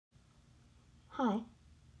Hi.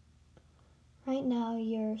 Right now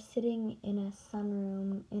you're sitting in a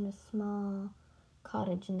sunroom in a small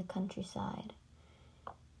cottage in the countryside.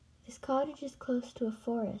 This cottage is close to a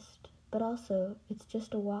forest, but also it's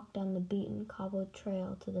just a walk down the beaten cobbled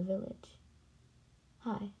trail to the village.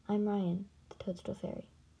 Hi, I'm Ryan, the Toadstool Fairy.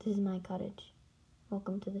 This is my cottage.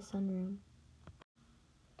 Welcome to the sunroom.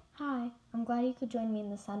 Hi, I'm glad you could join me in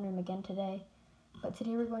the sunroom again today. But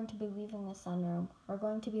today we're going to be leaving the sunroom. We're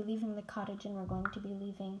going to be leaving the cottage and we're going to be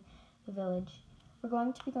leaving the village. We're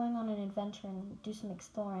going to be going on an adventure and do some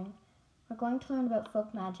exploring. We're going to learn about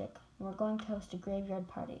folk magic and we're going to host a graveyard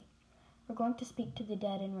party. We're going to speak to the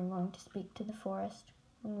dead and we're going to speak to the forest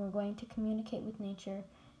and we're going to communicate with nature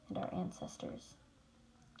and our ancestors.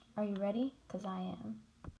 Are you ready? 'Cause I am.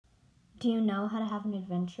 Do you know how to have an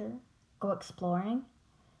adventure? Go exploring?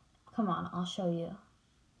 Come on, I'll show you.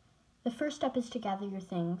 The first step is to gather your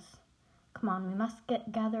things. Come on, we must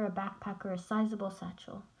gather a backpack or a sizable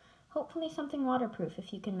satchel. Hopefully something waterproof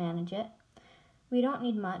if you can manage it. We don't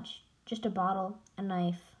need much, just a bottle, a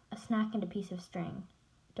knife, a snack and a piece of string.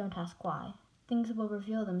 Don't ask why. Things will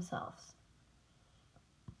reveal themselves.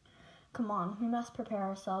 Come on, we must prepare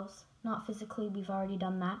ourselves. Not physically, we've already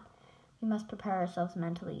done that. We must prepare ourselves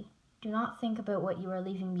mentally. Do not think about what you are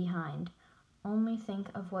leaving behind. Only think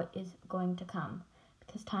of what is going to come,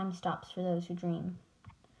 because time stops for those who dream.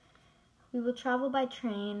 We will travel by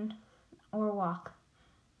train or walk.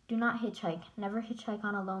 Do not hitchhike. Never hitchhike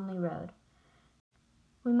on a lonely road.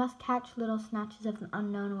 We must catch little snatches of the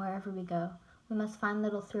unknown wherever we go. We must find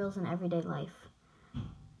little thrills in everyday life.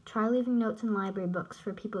 Try leaving notes in library books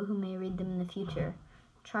for people who may read them in the future.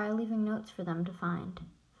 Try leaving notes for them to find.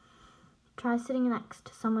 Try sitting next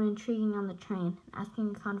to someone intriguing on the train and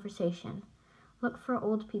asking a conversation. Look for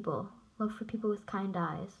old people. Look for people with kind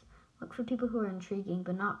eyes. Look for people who are intriguing,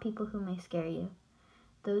 but not people who may scare you.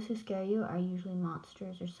 Those who scare you are usually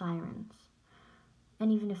monsters or sirens.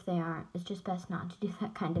 And even if they aren't, it's just best not to do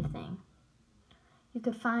that kind of thing. You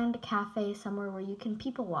could find a cafe somewhere where you can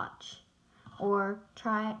people watch. Or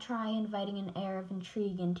try inviting an air of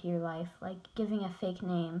intrigue into your life, like giving a fake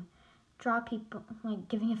name.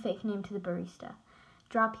 Giving a fake name to the barista.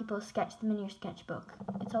 Draw people, sketch them in your sketchbook.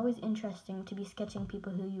 It's always interesting to be sketching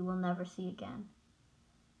people who you will never see again.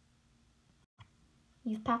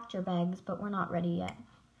 You've packed your bags, but we're not ready yet.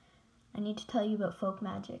 I need to tell you about folk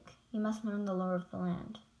magic. You must learn the lore of the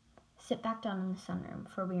land. Sit back down in the sunroom,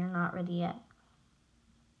 for we are not ready yet.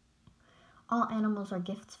 All animals are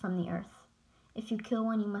gifts from the earth. If you kill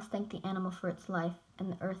one, you must thank the animal for its life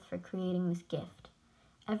and the earth for creating this gift.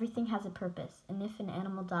 Everything has a purpose, and if an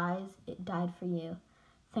animal dies, it died for you.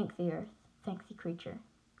 Thank the earth. Thank the creature.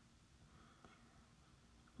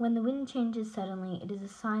 When the wind changes suddenly, it is a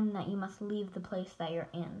sign that you must leave the place that you're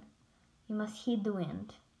in. You must heed the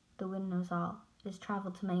wind. The wind knows all. It has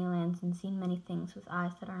traveled to many lands and seen many things with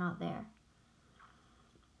eyes that are not there.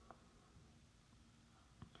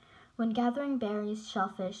 When gathering berries,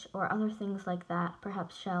 shellfish, or other things like that,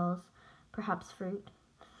 perhaps shells, perhaps fruit,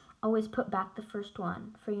 always put back the first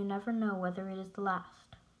one, for you never know whether it is the last.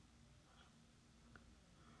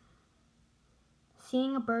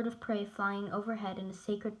 Seeing a bird of prey flying overhead in a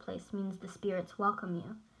sacred place means the spirits welcome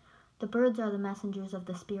you. The birds are the messengers of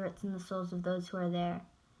the spirits and the souls of those who are there.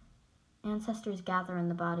 Ancestors gather in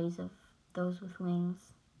the bodies of those with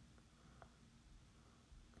wings.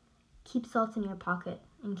 Keep salt in your pocket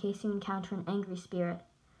in case you encounter an angry spirit.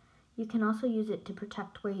 You can also use it to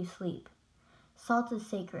protect where you sleep. Salt is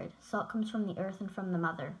sacred. Salt comes from the earth and from the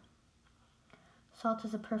mother. Salt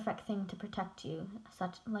is a perfect thing to protect you,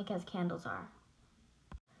 like as candles are.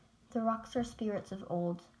 The rocks are spirits of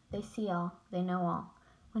old. They see all. They know all.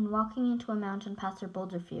 When walking into a mountain pass or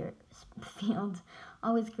boulder field,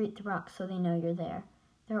 always greet the rocks so they know you're there.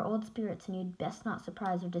 They're old spirits and you'd best not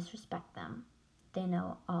surprise or disrespect them. They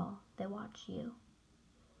know all. They watch you.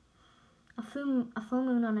 A full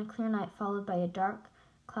moon on a clear night followed by a dark,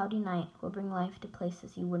 cloudy night will bring life to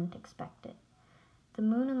places you wouldn't expect it. The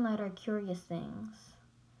moon and light are curious things.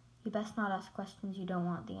 You best not ask questions you don't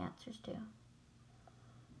want the answers to.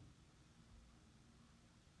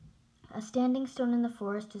 A standing stone in the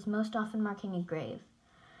forest is most often marking a grave.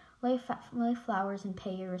 Lay flowers and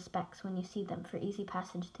pay your respects when you see them for easy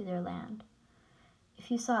passage through their land.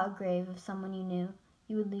 If you saw a grave of someone you knew,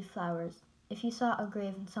 you would leave flowers. If you saw a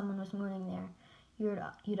grave and someone was mourning there,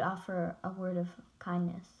 you'd offer a word of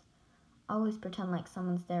kindness. Always pretend like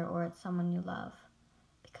someone's there or it's someone you love,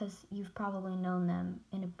 because you've probably known them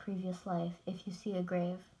in a previous life. If you see a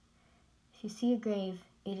grave,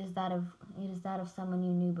 it is that of someone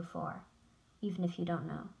you knew before, even if you don't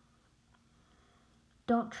know.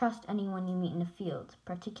 Don't trust anyone you meet in a field,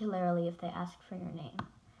 particularly if they ask for your name.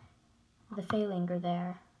 The Fae linger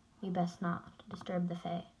there. You best not disturb the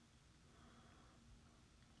Fae.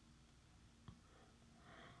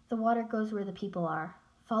 The water goes where the people are.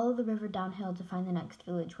 Follow the river downhill to find the next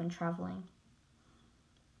village when traveling.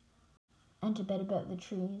 And a bit about the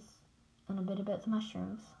trees, and a bit about the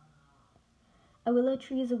mushrooms. A willow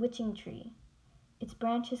tree is a witching tree. Its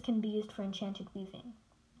branches can be used for enchanted weaving.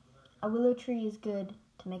 A willow tree is good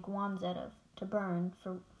to make wands out of, to burn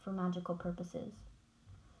for magical purposes.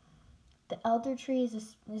 The elder tree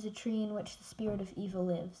is a tree in which the spirit of evil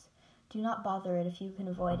lives. Do not bother it if you can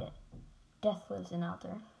avoid it. Death lives in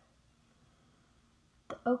elder.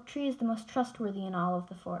 The oak tree is the most trustworthy in all of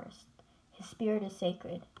the forest. His spirit is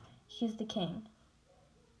sacred. He is the king.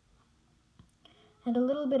 And a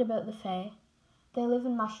little bit about the Fae. They live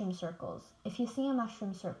in mushroom circles. If you see a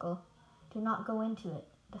mushroom circle, do not go into it.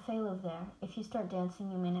 The Fae live there. If you start dancing,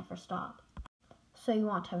 you may never stop. So you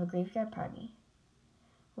want to have a graveyard party?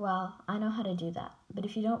 Well, I know how to do that, but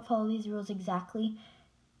if you don't follow these rules exactly,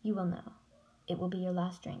 you will know. It will be your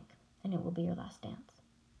last drink, and it will be your last dance.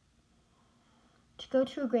 To go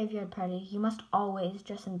to a graveyard party, you must always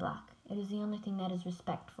dress in black. It is the only thing that is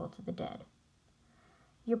respectful to the dead.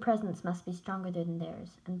 Your presence must be stronger than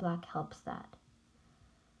theirs, and black helps that.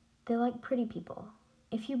 They like pretty people.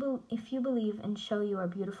 If you believe and show you are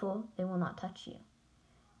beautiful, they will not touch you.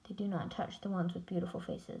 They do not touch the ones with beautiful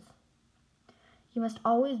faces. You must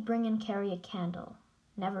always bring and carry a candle,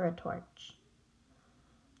 never a torch.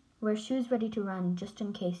 Wear shoes ready to run, just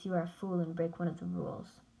in case you are a fool and break one of the rules.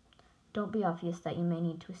 Don't be obvious that you may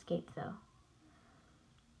need to escape, though.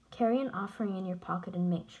 Carry an offering in your pocket and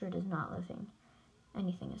make sure it is not living.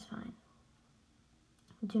 Anything is fine.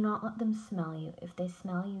 Do not let them smell you. If they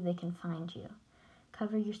smell you, they can find you.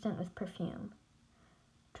 Cover your scent with perfume.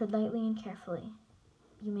 Tread lightly and carefully.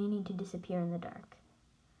 You may need to disappear in the dark.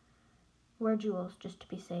 Wear jewels just to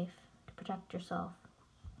be safe, to protect yourself.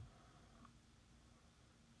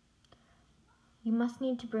 You must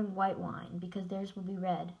need to bring white wine, because theirs will be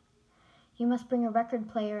red. You must bring a record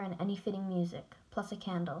player and any fitting music, plus a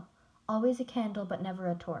candle. Always a candle, but never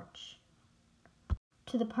a torch.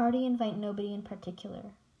 To the party, invite nobody in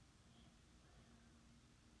particular.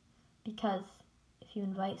 Because if you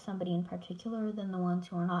invite somebody in particular, then the ones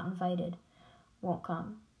who are not invited won't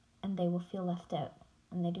come, and they will feel left out,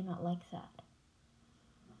 and they do not like that.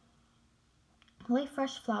 Lay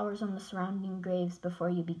fresh flowers on the surrounding graves before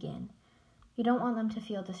you begin. You don't want them to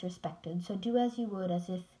feel disrespected, so do as you would as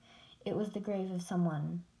if it was the grave of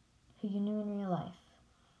someone who you knew in real life.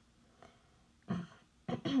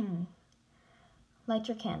 Light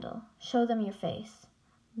your candle. Show them your face.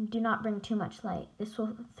 Do not bring too much light. This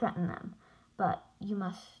will threaten them, but you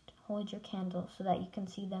must hold your candle so that you can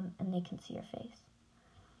see them and they can see your face.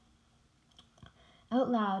 Out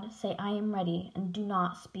loud, say, "I am ready," and do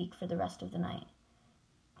not speak for the rest of the night.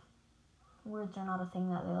 Words are not a thing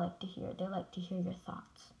that they like to hear. They like to hear your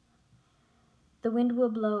thoughts. The wind will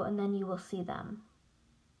blow and then you will see them.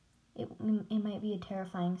 It might be a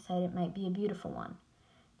terrifying sight. It might be a beautiful one.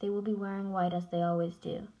 They will be wearing white as they always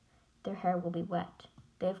do. Their hair will be wet.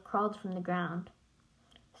 They have crawled from the ground.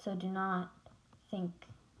 So do not think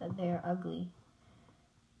that they are ugly.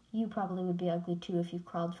 You probably would be ugly too if you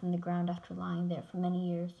crawled from the ground after lying there for many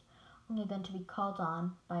years, only then to be called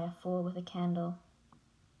on by a fool with a candle.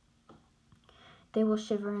 They will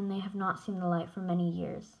shiver and they have not seen the light for many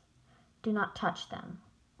years. Do not touch them.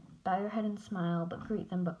 Bow your head and smile, but greet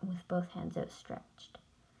them with both hands outstretched.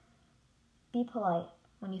 Be polite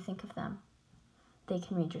when you think of them. They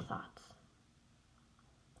can read your thoughts.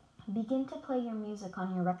 Begin to play your music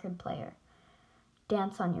on your record player.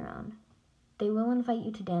 Dance on your own. They will invite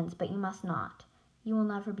you to dance, but you must not. You will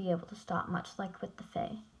never be able to stop, much like with the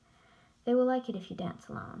Fae. They will like it if you dance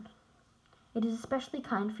alone. It is especially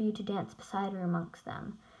kind for you to dance beside or amongst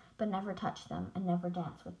them, but never touch them and never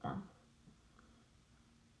dance with them.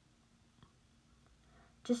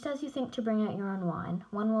 Just as you think to bring out your own wine,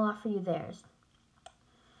 one will offer you theirs.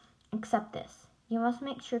 Accept this. You must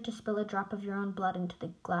make sure to spill a drop of your own blood into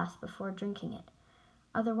the glass before drinking it.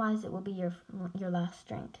 Otherwise, it will be your last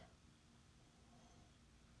drink.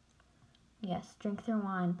 Yes, drink their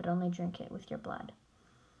wine, but only drink it with your blood.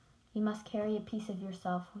 You must carry a piece of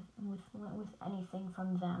yourself with anything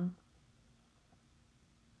from them.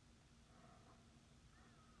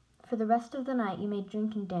 For the rest of the night, you may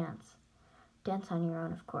drink and dance. Dance on your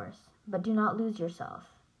own, of course, but do not lose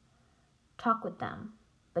yourself. Talk with them,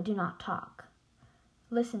 but do not talk.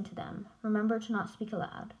 Listen to them. Remember to not speak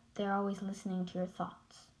aloud. They are always listening to your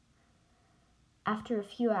thoughts. After a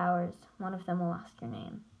few hours, one of them will ask your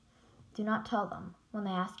name. Do not tell them. When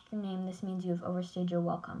they ask your name, this means you have overstayed your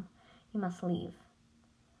welcome. You must leave.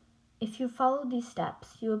 If you follow these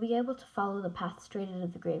steps, you will be able to follow the path straight out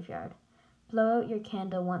of the graveyard. Blow out your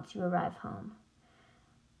candle once you arrive home.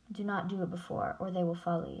 Do not do it before, or they will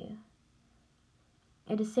follow you.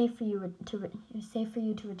 It is safe for you to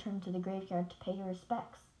return to the graveyard to pay your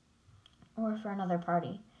respects, or for another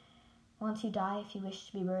party. Once you die, if you wish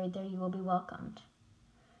to be buried there, you will be welcomed.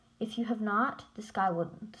 If you have not, the sky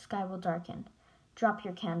will darken. Drop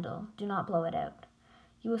your candle. Do not blow it out.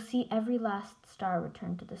 You will see every last star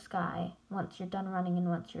return to the sky once you're done running and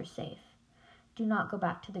once you're safe. Do not go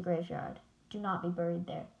back to the graveyard. Do not be buried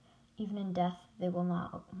there. Even in death, they will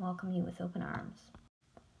not welcome you with open arms.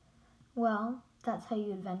 Well, that's how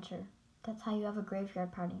you adventure. That's how you have a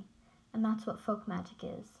graveyard party. And that's what folk magic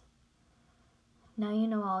is. Now you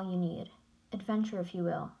know all you need. Adventure if you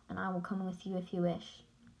will, and I will come with you if you wish.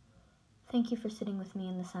 Thank you for sitting with me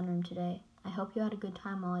in the sunroom today. I hope you had a good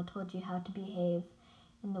time while I told you how to behave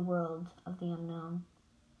in the world of the unknown.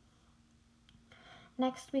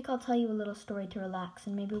 Next week I'll tell you a little story to relax,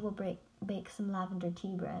 and maybe we'll bake some lavender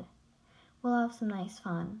tea bread. We'll have some nice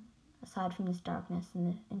fun, aside from this darkness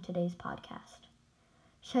in today's podcast.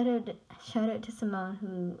 Shout out to Simone,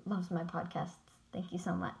 who loves my podcasts. Thank you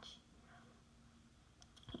so much.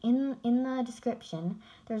 In the description,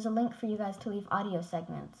 there's a link for you guys to leave audio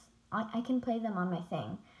segments. I can play them on my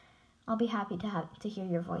thing. I'll be happy to hear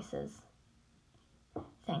your voices.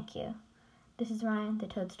 Thank you. This is Ryan, the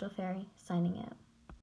Toadstool Fairy, signing out.